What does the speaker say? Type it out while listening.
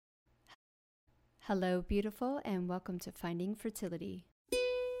Hello, beautiful, and welcome to Finding Fertility.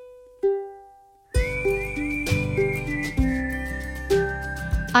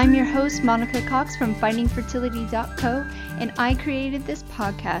 I'm your host, Monica Cox from FindingFertility.co, and I created this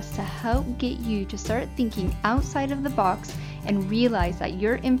podcast to help get you to start thinking outside of the box and realize that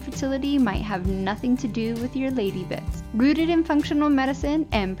your infertility might have nothing to do with your lady bits. Rooted in functional medicine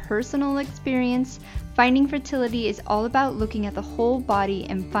and personal experience, Finding Fertility is all about looking at the whole body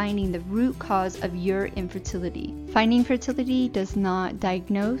and finding the root cause of your infertility. Finding Fertility does not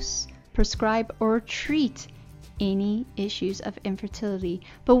diagnose, prescribe, or treat any issues of infertility,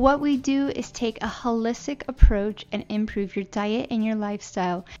 but what we do is take a holistic approach and improve your diet and your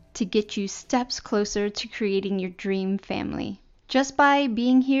lifestyle to get you steps closer to creating your dream family. Just by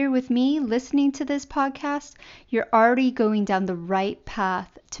being here with me, listening to this podcast, you're already going down the right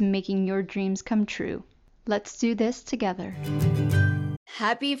path to making your dreams come true. Let's do this together.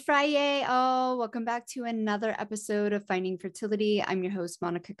 Happy Friday, all. Welcome back to another episode of Finding Fertility. I'm your host,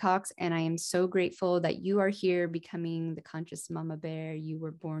 Monica Cox, and I am so grateful that you are here becoming the conscious mama bear you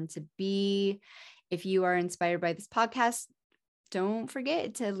were born to be. If you are inspired by this podcast, don't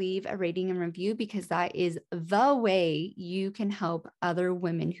forget to leave a rating and review, because that is the way you can help other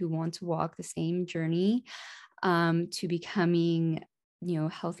women who want to walk the same journey to becoming,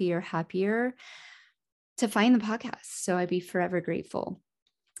 healthier, happier, to find the podcast. So I'd be forever grateful.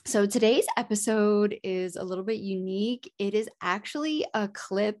 So today's episode is a little bit unique. It is actually a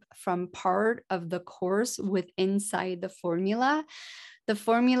clip from part of the course with Inside the Formula. The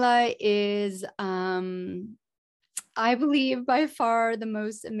formula is, I believe, by far the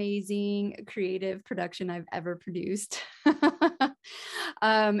most amazing creative production I've ever produced.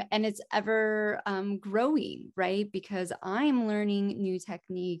 And it's ever growing, right? Because I'm learning new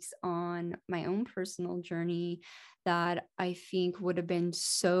techniques on my own personal journey that I think would have been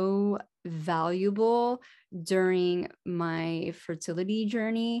so valuable during my fertility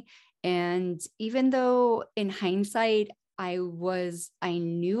journey. And even though in hindsight, I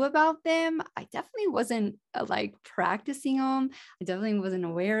knew about them, I definitely wasn't practicing them. I definitely wasn't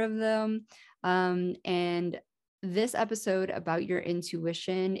aware of them. And this episode about your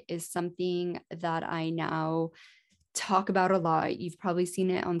intuition is something that I now talk about a lot. You've probably seen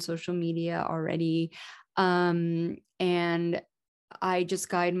it on social media already. And I just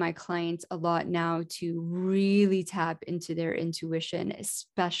guide my clients a lot now to really tap into their intuition,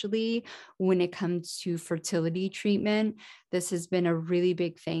 especially when it comes to fertility treatment. This has been a really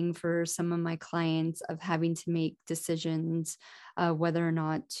big thing for some of my clients, of having to make decisions whether or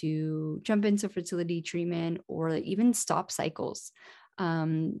not to jump into fertility treatment or even stop cycles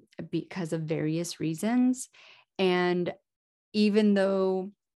because of various reasons. And even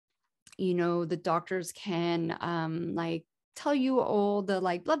though, the doctors can tell you all the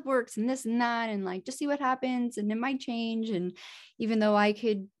blood works and this and that, and just see what happens, and it might change. And even though I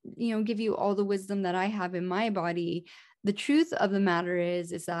could, give you all the wisdom that I have in my body, the truth of the matter is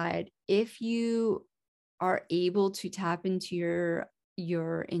that if you are able to tap into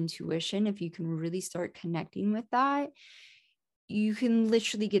your intuition, if you can really start connecting with that, you can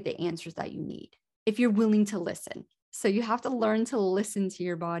literally get the answers that you need if you're willing to listen. So you have to learn to listen to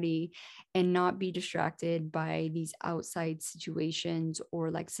your body and not be distracted by these outside situations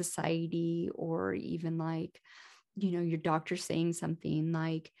or society, or even your doctor saying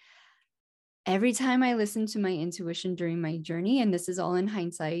something. Every time I listened to my intuition during my journey, and this is all in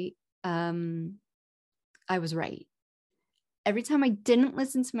hindsight, I was right. Every time I didn't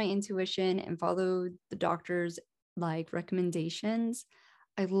listen to my intuition and follow the doctor's recommendations,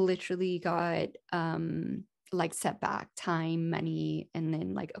 I literally got setback, time, money, and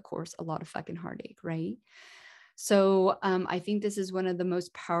then of course a lot of fucking heartache, right? So I think this is one of the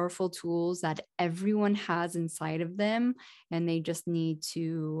most powerful tools that everyone has inside of them, and they just need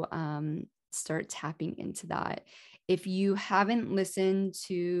to start tapping into that. If you haven't listened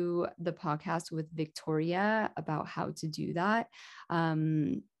to the podcast with Victoria about how to do that,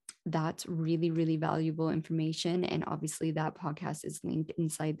 that's really, really valuable information. And obviously that podcast is linked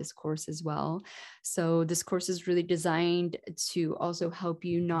inside this course as well. So this course is really designed to also help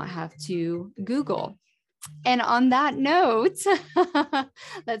you not have to Google. And on that note,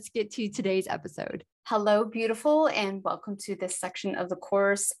 let's get to today's episode. Hello, beautiful, and welcome to this section of the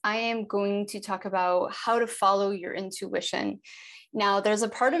course. I am going to talk about how to follow your intuition. Now, there's a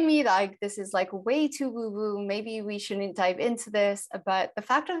part of me that this is way too woo-woo. Maybe we shouldn't dive into this, but the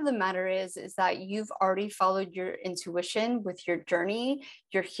fact of the matter is that you've already followed your intuition with your journey.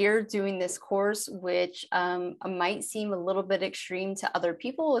 You're here doing this course, which might seem a little bit extreme to other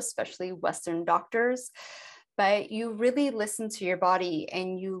people, especially Western doctors. but you really listen to your body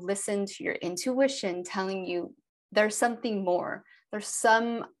and you listen to your intuition telling you there's something more. There's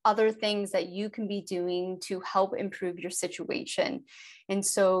some other things that you can be doing to help improve your situation. And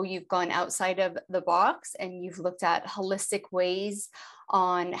so you've gone outside of the box and you've looked at holistic ways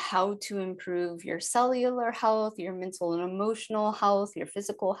on how to improve your cellular health, your mental and emotional health, your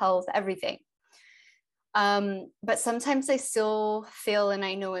physical health, everything. But sometimes I still feel, and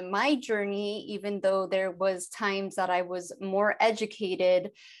I know in my journey, even though there was times that I was more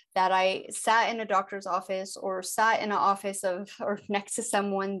educated, that I sat in a doctor's office or sat in an office of or next to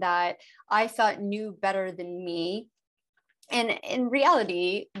someone that I thought knew better than me. And in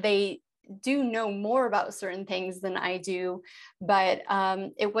reality, they do know more about certain things than I do, but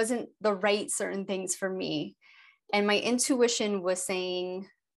it wasn't the right certain things for me. And my intuition was saying,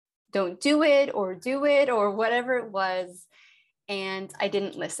 don't do it or whatever it was. And I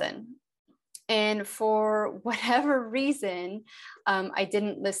didn't listen. And for whatever reason, I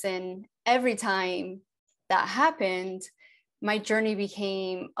didn't listen every time that happened. My journey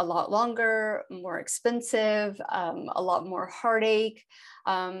became a lot longer, more expensive, a lot more heartache.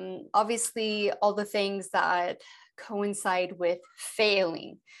 Obviously, all the things that coincide with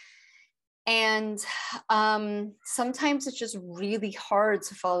failing. And sometimes it's just really hard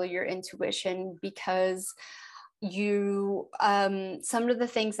to follow your intuition because you some of the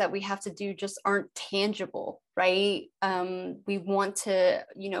things that we have to do just aren't tangible, right? We want to,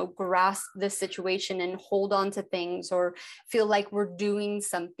 grasp the situation and hold on to things or feel like we're doing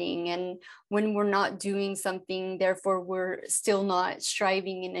something, and when we're not doing something, therefore we're still not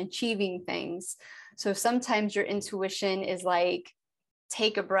striving and achieving things. So sometimes your intuition is like,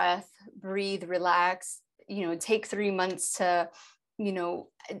 take a breath, breathe, relax, take 3 months to,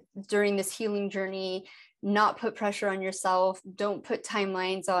 during this healing journey, not put pressure on yourself. Don't put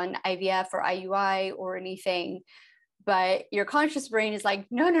timelines on IVF or IUI or anything. But your conscious brain is like,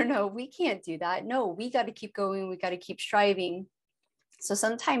 no, we can't do that. No, we got to keep going. We got to keep striving. So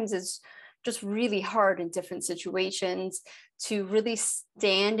sometimes it's just really hard in different situations to really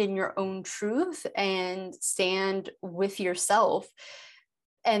stand in your own truth and stand with yourself.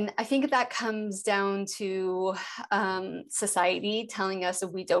 And I think that comes down to society telling us that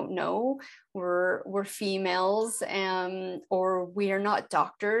we don't know. We're females, or we are not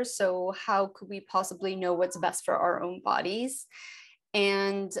doctors. So how could we possibly know what's best for our own bodies?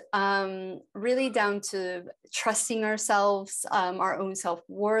 And really down to trusting ourselves, our own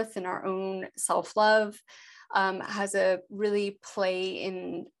self-worth and our own self-love has a really play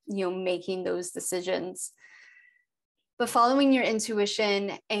in, making those decisions. But following your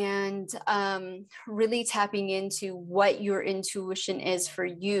intuition and really tapping into what your intuition is for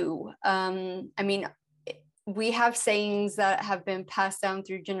you. We have sayings that have been passed down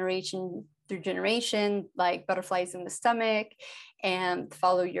through generation, like butterflies in the stomach and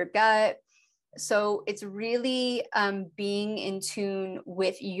follow your gut. So it's really being in tune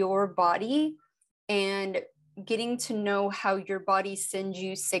with your body and getting to know how your body sends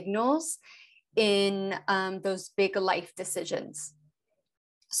you signals in those big life decisions.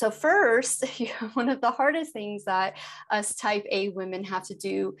 So first, one of the hardest things that us type A women have to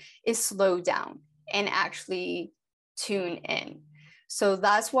do is slow down and actually tune in. So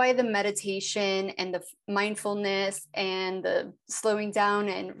that's why the meditation and the mindfulness and the slowing down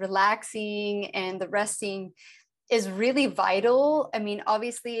and relaxing and the resting is really vital. I mean,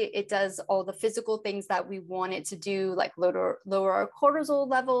 obviously it does all the physical things that we want it to do, like lower our cortisol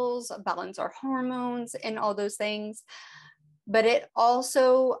levels, balance our hormones and all those things. But it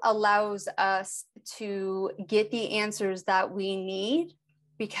also allows us to get the answers that we need,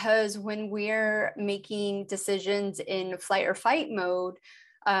 because when we're making decisions in flight or fight mode,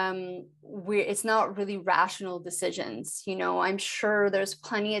 it's not really rational decisions. I'm sure there's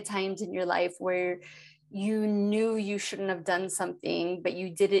plenty of times in your life where you knew you shouldn't have done something, but you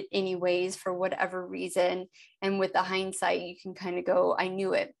did it anyways for whatever reason. And with the hindsight, you can kind of go, I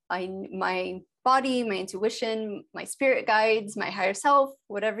knew it. My body, my intuition, my spirit guides, my higher self,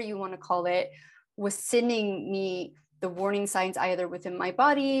 whatever you want to call it, was sending me the warning signs either within my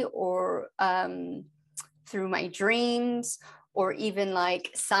body or through my dreams, or even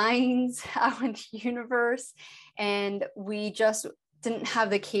like signs out in the universe. And we just didn't have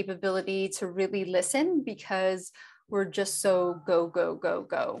the capability to really listen because we're just so go, go, go,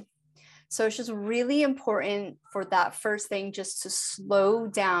 go. So it's just really important for that first thing, just to slow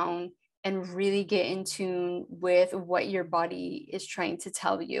down and really get in tune with what your body is trying to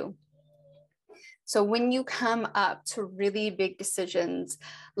tell you. So when you come up to really big decisions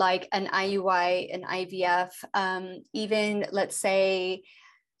like an IUI, an IVF, even let's say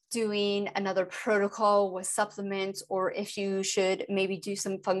doing another protocol with supplements, or if you should maybe do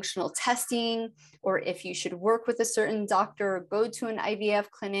some functional testing, or if you should work with a certain doctor, or go to an IVF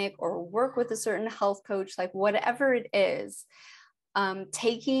clinic, or work with a certain health coach, like whatever it is,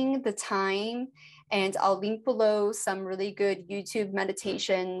 taking the time, and I'll link below some really good YouTube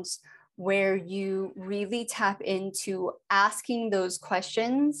meditations where you really tap into asking those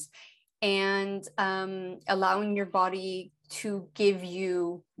questions and allowing your body to give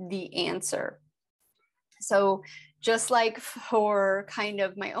you the answer. So just like for kind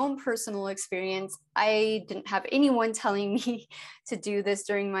of my own personal experience, I didn't have anyone telling me to do this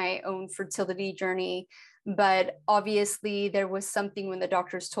during my own fertility journey. But obviously there was something when the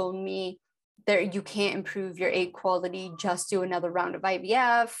doctors told me that you can't improve your egg quality, just do another round of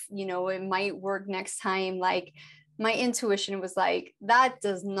IVF, you know, it might work next time. Like, my intuition was like, that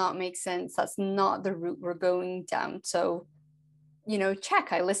does not make sense. That's not the route we're going down. So, you know,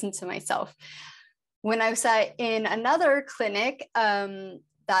 check, I listened to myself. When I was in another clinic that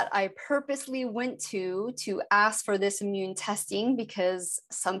I purposely went to ask for this immune testing, because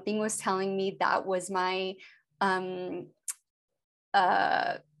something was telling me that was my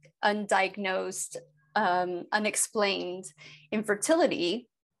undiagnosed, unexplained infertility.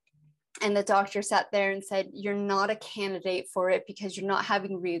 And the doctor sat there and said, you're not a candidate for it because you're not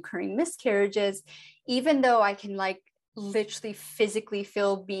having reoccurring miscarriages, even though I can like literally physically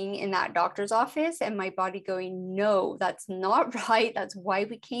feel being in that doctor's office and my body going, no, that's not right. That's why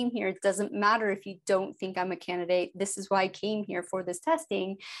we came here. It doesn't matter if you don't think I'm a candidate. This is why I came here for this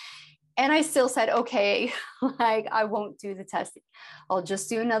testing. And I still said, okay, like I won't do the testing. I'll just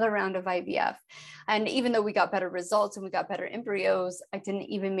do another round of IVF. And even though we got better results and we got better embryos, I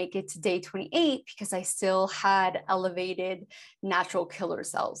didn't even make it to day 28 because I still had elevated natural killer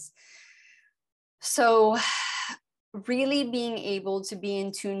cells. So really being able to be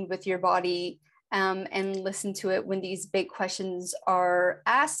in tune with your body and listen to it when these big questions are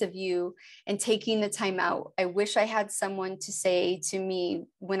asked of you, and taking the time out. I wish I had someone to say to me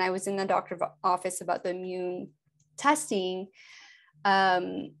when I was in the doctor's office about the immune testing,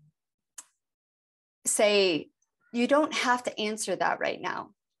 say, you don't have to answer that right now.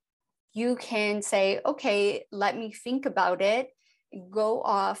 You can say, okay, let me think about it, go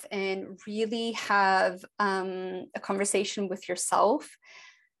off and really have a conversation with yourself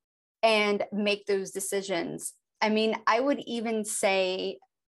and make those decisions. I mean, I would even say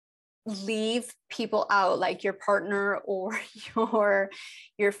leave people out, like your partner or your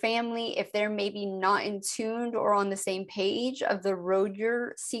family, if they're maybe not in tune or on the same page of the road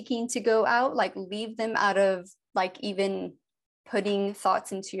you're seeking to go out, like leave them out of like even putting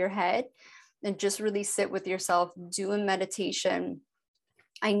thoughts into your head, and just really sit with yourself, do a meditation.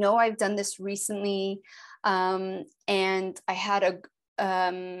 I know I've done this recently, and I had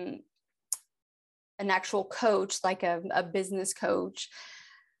an actual coach, like a business coach.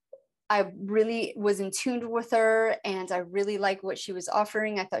 I really was in tune with her and I really liked what she was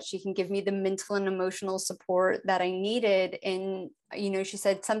offering. I thought she can give me the mental and emotional support that I needed. And, you know, she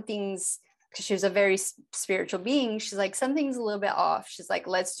said something's, because she was a very spiritual being, she's like, something's a little bit off. She's like,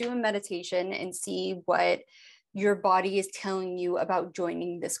 let's do a meditation and see what your body is telling you about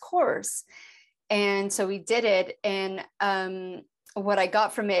joining this course. And so we did it. And what I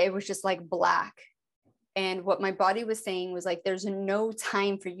got from it, it was just like black. And what my body was saying was like, there's no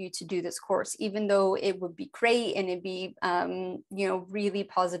time for you to do this course, even though it would be great and it'd be, you know, really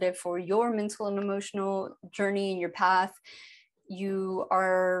positive for your mental and emotional journey and your path. You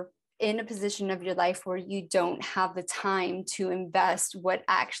are in a position of your life where you don't have the time to invest what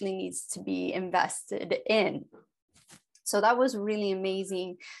actually needs to be invested in. So that was really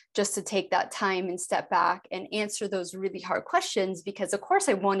amazing, just to take that time and step back and answer those really hard questions, because of course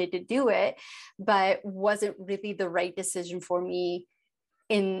I wanted to do it, but wasn't really the right decision for me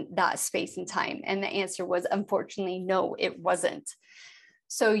in that space and time. And the answer was, unfortunately, no, it wasn't.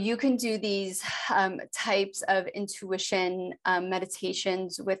 So you can do these types of intuition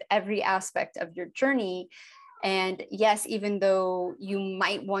meditations with every aspect of your journey. And yes, even though you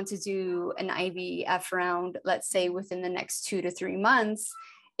might want to do an IVF round, let's say within the next 2 to 3 months,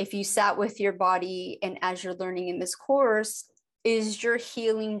 if you sat with your body and as you're learning in this course, is your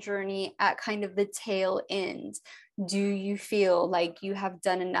healing journey at kind of the tail end? Do you feel like you have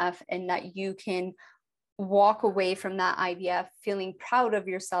done enough and that you can walk away from that IVF feeling proud of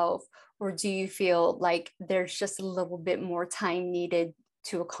yourself? Or do you feel like there's just a little bit more time needed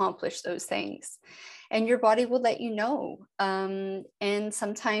to accomplish those things? And your body will let you know. And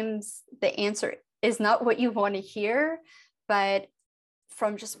sometimes the answer is not what you want to hear, but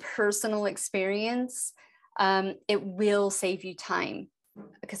from just personal experience, it will save you time.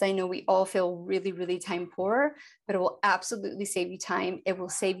 because I know we all feel really, really time poor, but it will absolutely save you time. It will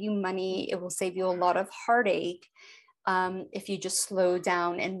save you money. It will save you a lot of heartache if you just slow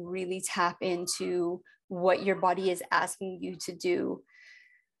down and really tap into what your body is asking you to do.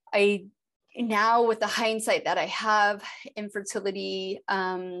 I now, with the hindsight that I have, infertility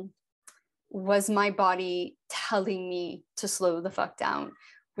was my body telling me to slow the fuck down,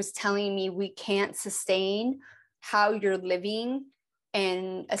 was telling me we can't sustain how you're living.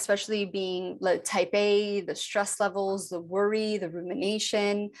 And especially being type A, the stress levels, the worry, the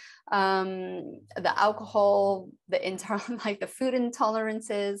rumination, the alcohol, like the food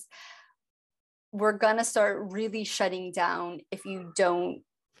intolerances, we're gonna start really shutting down if you don't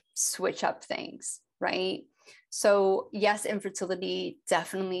switch up things, right? So yes, infertility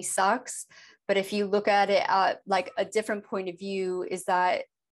definitely sucks, but if you look at it at like a different point of view, is that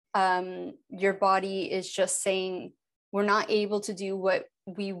your body is just saying, we're not able to do what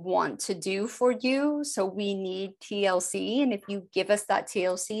we want to do for you, so we need TLC. And if you give us that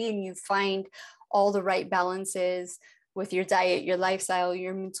TLC and you find all the right balances with your diet, your lifestyle,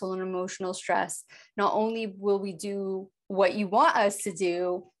 your mental and emotional stress, not only will we do what you want us to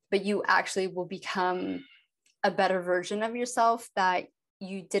do, but you actually will become a better version of yourself that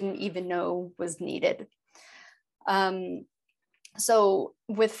you didn't even know was needed. So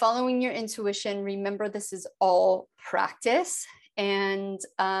with following your intuition, remember this is all practice, and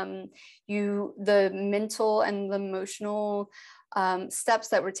the mental and the emotional steps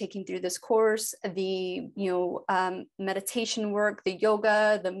that we're taking through this course, the meditation work, the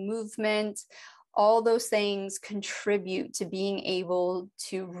yoga, the movement, all those things contribute to being able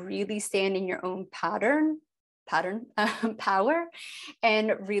to really stand in your own power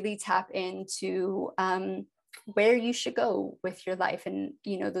and really tap into where you should go with your life and,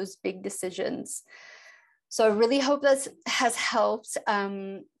 those big decisions. So I really hope this has helped.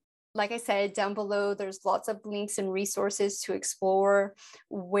 Like I said, down below, there's lots of links and resources to explore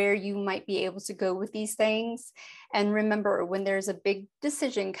where you might be able to go with these things. And remember, when there's a big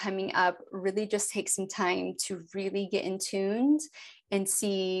decision coming up, really just take some time to really get in tuned and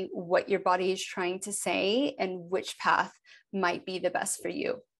see what your body is trying to say and which path might be the best for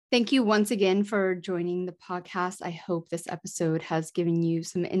you. Thank you once again for joining the podcast. I hope this episode has given you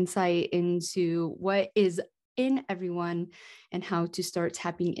some insight into what is in everyone and how to start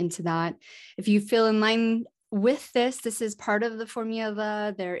tapping into that. If you feel in line with this is part of the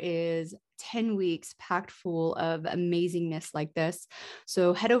formula. There is 10 weeks packed full of amazingness like this.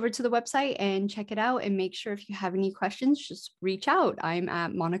 So head over to the website and check it out, and make sure if you have any questions, just reach out. I'm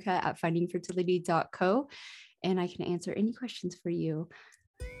at monica@findingfertility.co, and I can answer any questions for you.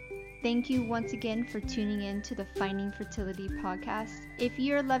 Thank you once again for tuning in to the Finding Fertility podcast. If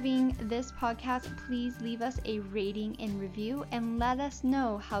you're loving this podcast, please leave us a rating and review and let us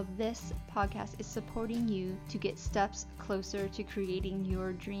know how this podcast is supporting you to get steps closer to creating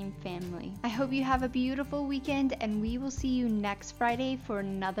your dream family. I hope you have a beautiful weekend, and we will see you next Friday for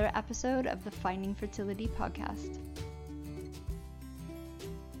another episode of the Finding Fertility podcast.